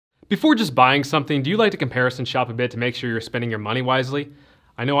Before just buying something, do you like to comparison shop a bit to make sure you're spending your money wisely?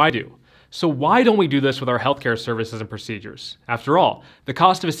 I know I do. So why don't we do this with our healthcare services and procedures? After all, the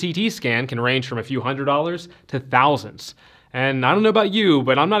cost of a CT scan can range from a few $100s to thousands. And I don't know about you,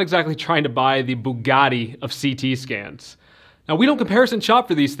 but I'm not exactly trying to buy the Bugatti of CT scans. Now, we don't comparison shop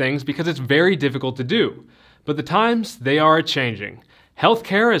for these things because it's very difficult to do. But the times, they are changing.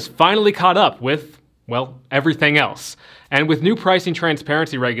 Healthcare has finally caught up with, well, everything else. And with new pricing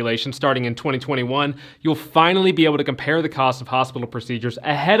transparency regulations starting in 2021, you'll finally be able to compare the cost of hospital procedures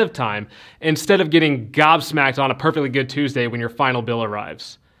ahead of time instead of getting gobsmacked on a perfectly good Tuesday when your final bill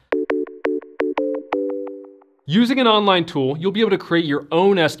arrives. Using an online tool, you'll be able to create your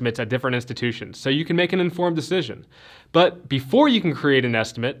own estimates at different institutions so you can make an informed decision. But before you can create an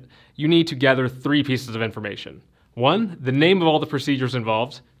estimate, you need to gather 3 pieces of information. 1, the name of all the procedures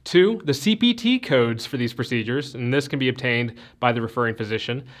involved. 2, the CPT codes for these procedures, and this can be obtained by the referring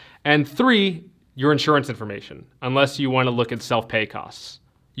physician. And 3, your insurance information, unless you want to look at self-pay costs.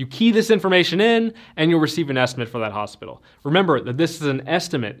 You key this information in, and you'll receive an estimate for that hospital. Remember that this is an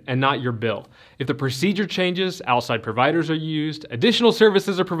estimate and not your bill. If the procedure changes, outside providers are used, additional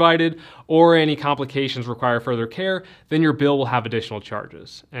services are provided, or any complications require further care, then your bill will have additional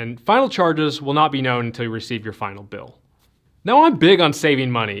charges. And final charges will not be known until you receive your final bill. Now, I'm big on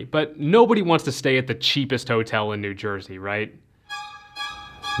saving money, but nobody wants to stay at the cheapest hotel in New Jersey, right?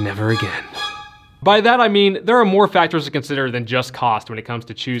 Never again. By that I mean, there are more factors to consider than just cost when it comes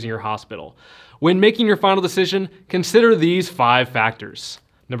to choosing your hospital. When making your final decision, consider these 5 factors.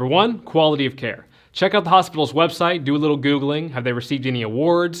 Number 1, quality of care. Check out the hospital's website, do a little Googling. Have they received any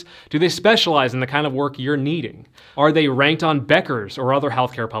awards? Do they specialize in the kind of work you're needing? Are they ranked on Becker's or other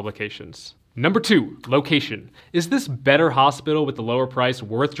healthcare publications? Number 2, location. Is this better hospital with the lower price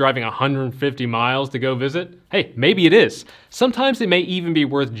worth driving 150 miles to go visit? Hey, maybe it is. Sometimes it may even be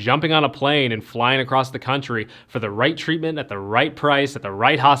worth jumping on a plane and flying across the country for the right treatment at the right price at the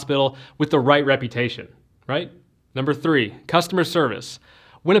right hospital with the right reputation, right? Number 3, customer service.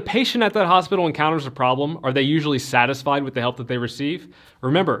 When a patient at that hospital encounters a problem, are they usually satisfied with the help that they receive?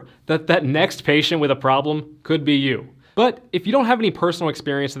 Remember that next patient with a problem could be you. But if you don't have any personal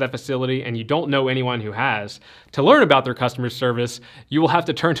experience at that facility and you don't know anyone who has, to learn about their customer service, you will have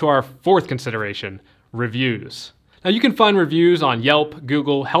to turn to our 4th consideration, reviews. Now you can find reviews on Yelp,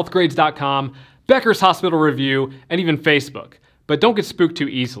 Google, healthgrades.com, Becker's Hospital Review, and even Facebook. But don't get spooked too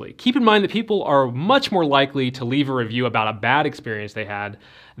easily. Keep in mind that people are much more likely to leave a review about a bad experience they had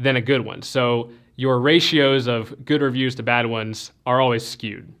than a good one. So your ratios of good reviews to bad ones are always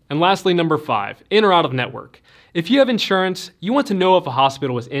skewed. And lastly, number 5, in or out of network. If you have insurance, you want to know if a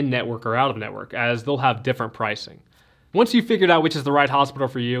hospital is in network or out of network, as they'll have different pricing. Once you've figured out which is the right hospital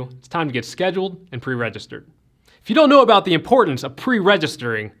for you, it's time to get scheduled and pre-registered. If you don't know about the importance of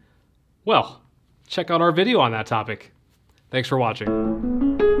pre-registering, well, check out our video on that topic. Thanks for watching.